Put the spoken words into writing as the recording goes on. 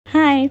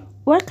Hi,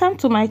 welcome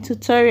to my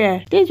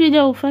tutorial. This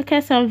video will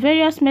focus on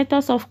various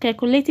methods of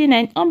calculating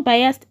an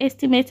unbiased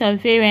estimate of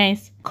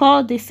variance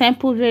called the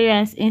sample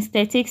variance in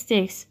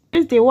statistics.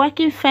 Use the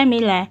working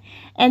formula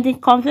and the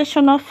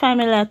conventional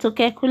formula to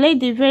calculate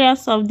the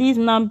variance of these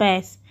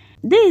numbers.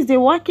 This is the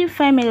working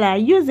formula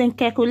used in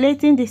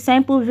calculating the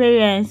sample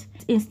variance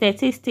in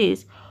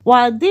statistics,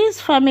 while this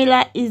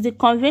formula is the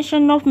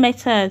conventional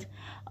method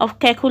of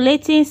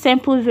calculating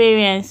sample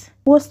variance.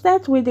 We'll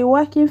start with the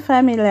working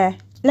formula.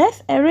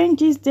 Let's arrange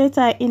this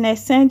data in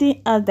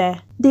ascending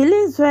order. The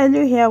least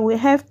value here we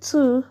have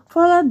 2,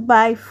 followed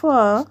by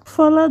 4,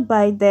 followed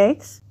by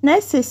dex.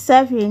 Next is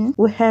 7,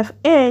 we have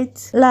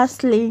 8,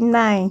 lastly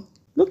 9.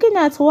 Looking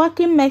at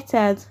working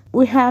method,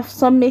 we have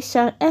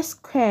summation s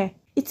squared.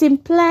 It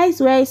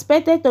implies we are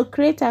expected to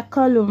create a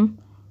column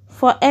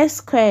for s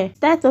squared.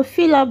 Start to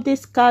fill up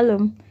this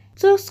column.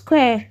 2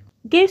 squared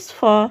gives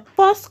 4,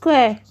 4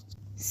 squared,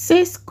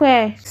 6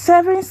 squared,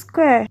 7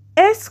 squared,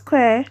 8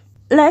 squared,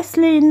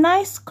 lastly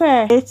 9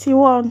 squared,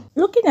 81.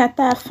 Looking at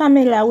our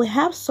formula, we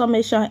have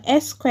summation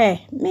s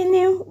squared,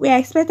 meaning we are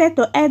expected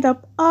to add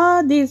up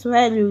all these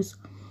values.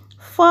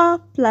 4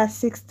 plus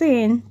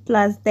 16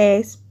 plus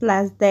this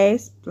plus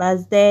this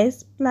plus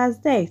this plus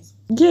this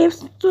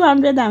gives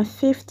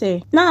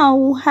 250. Now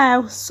we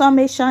have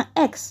summation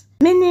x,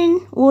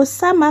 meaning we'll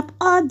sum up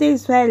all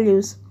these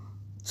values.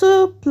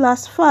 2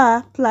 plus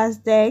 4 plus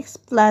this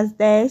plus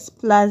this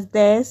plus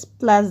this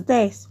plus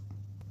this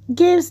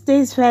gives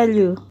this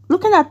value.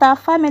 Looking at our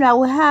formula,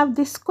 we have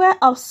the square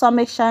of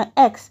summation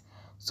x.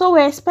 So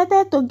we're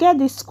expected to get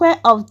the square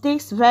of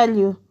this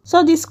value.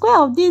 So the square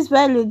of this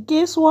value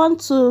gives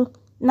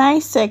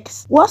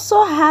 1296. We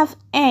also have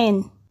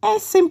n. N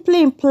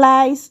simply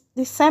implies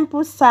the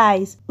sample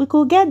size. We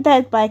could get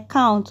that by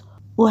count.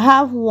 We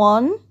have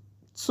 1,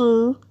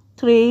 2,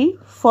 3,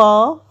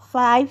 4,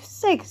 5,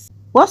 6.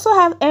 We also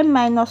have n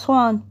minus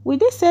 1. We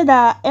did say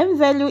that our n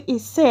value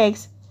is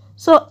 6.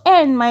 So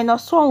n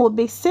minus 1 will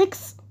be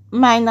 6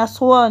 minus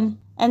 1,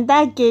 and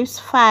that gives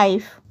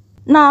 5.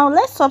 Now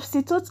let's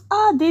substitute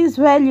all these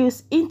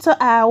values into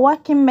our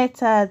working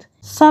method.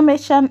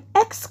 Summation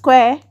x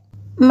squared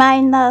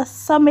minus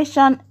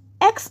summation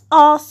x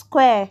all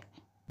squared.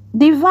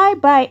 Divide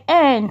by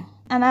n,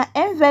 and our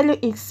n value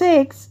is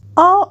 6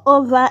 all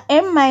over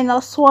n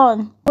minus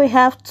 1. We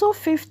have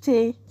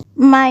 250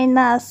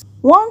 minus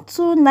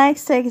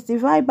 1296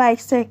 divided by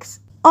 6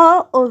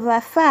 all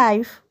over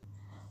 5.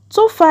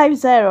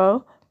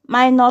 250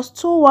 minus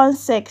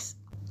 216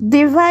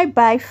 divide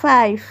by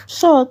 5.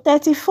 So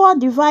 34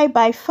 divided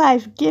by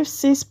 5 gives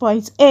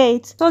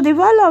 6.8. So the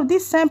value of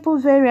this sample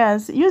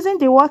variance using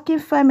the working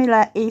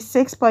formula is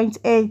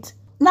 6.8.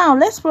 Now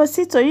let's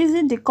proceed to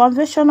using the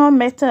conventional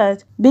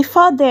method.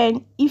 Before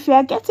then, if you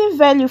are getting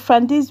value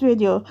from this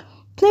video,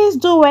 please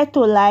do well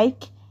to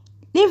like,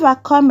 leave a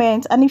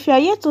comment, and if you are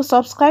yet to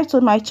subscribe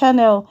to my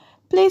channel,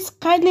 please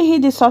kindly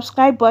hit the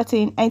subscribe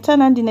button and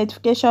turn on the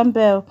notification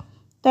bell.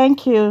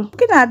 Thank you.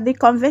 Looking at the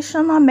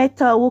conventional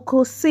method, we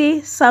could see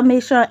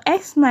summation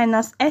x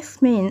minus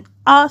x min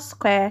all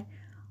square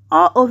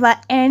all over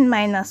n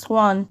minus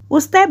 1. We'll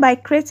start by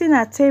creating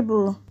a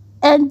table.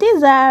 And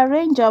these are a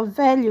range of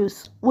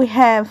values. We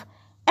have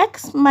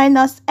x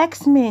minus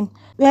x min.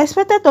 We are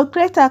expected to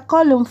create a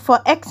column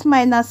for x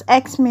minus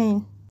x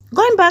min.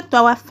 Going back to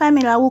our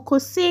formula, we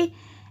could see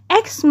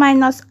x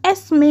minus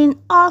x min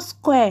all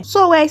square.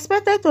 So we're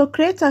expected to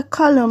create a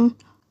column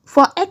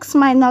for x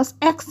minus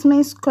x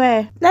min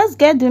square. Let's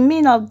get the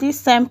mean of this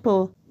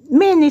sample.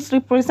 Mean is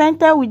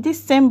represented with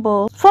this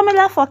symbol.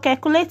 Formula for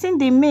calculating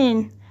the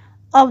mean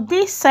of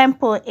this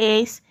sample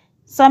is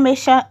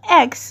summation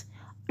x.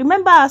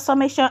 Remember our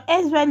summation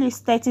x value is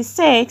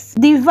 36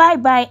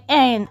 divided by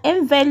n.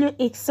 N value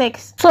is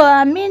 6. So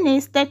our mean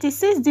is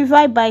 36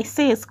 divided by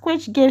 6,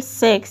 which gives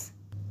 6.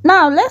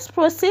 Now let's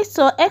proceed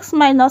to x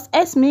minus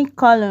x min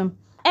column.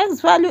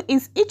 X value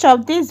is each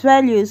of these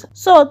values.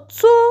 So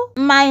 2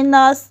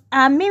 minus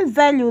our mean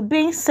value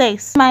being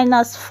 6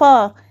 minus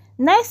 4.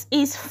 Next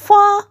is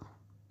 4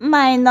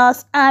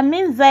 minus our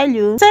mean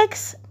value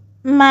 6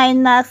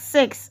 minus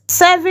 6.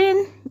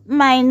 7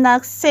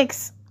 minus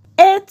 6.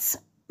 8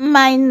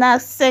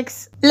 minus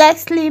 6.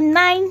 Lastly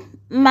 9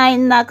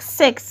 minus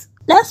 6.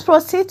 Let's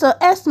proceed to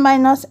x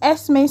minus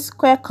x min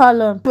square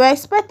column. We are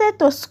expected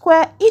to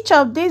square each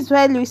of these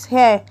values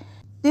here.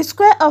 The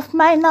square of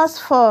minus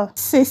 4,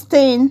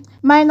 16,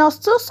 minus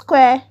 2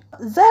 square,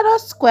 0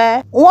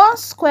 square, 1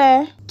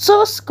 square,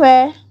 2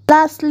 square,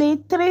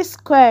 lastly 3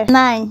 square,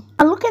 9.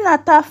 And looking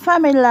at our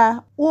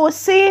formula, we'll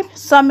see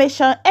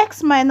summation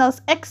x minus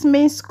x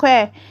min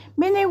square,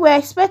 meaning we're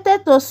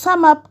expected to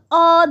sum up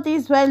all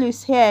these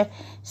values here.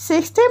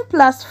 16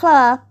 plus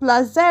 4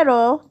 plus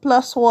 0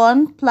 plus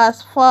 1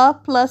 plus 4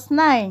 plus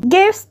 9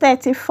 gives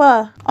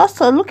 34.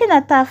 Also, looking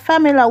at our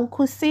formula, we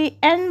could see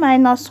n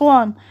minus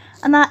 1.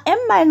 And our n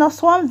minus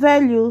 1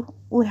 value,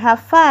 we have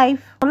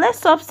 5. Let's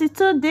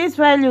substitute these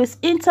values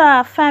into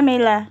our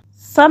formula.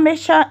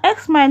 Summation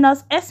x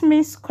minus s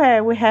mean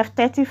square, we have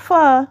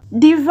 34.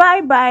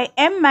 Divide by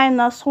m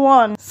minus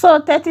 1.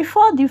 So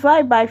 34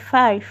 divided by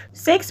 5,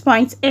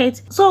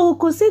 6.8. So we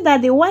could see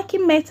that the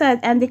working method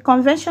and the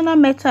conventional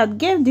method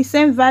gave the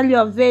same value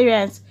of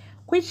variance,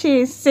 which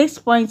is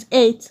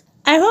 6.8.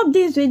 I hope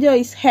this video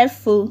is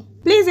helpful.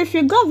 Please, if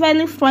you got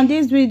value from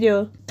this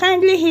video,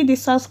 kindly hit the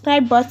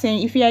subscribe button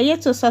if you are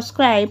yet to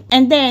subscribe,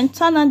 and then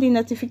turn on the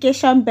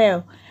notification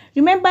bell.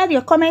 Remember,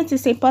 your comment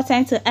is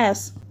important to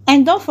us.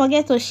 And don't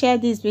forget to share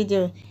this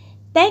video.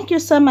 Thank you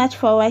so much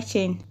for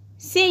watching.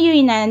 See you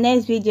in our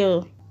next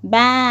video.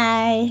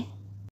 Bye.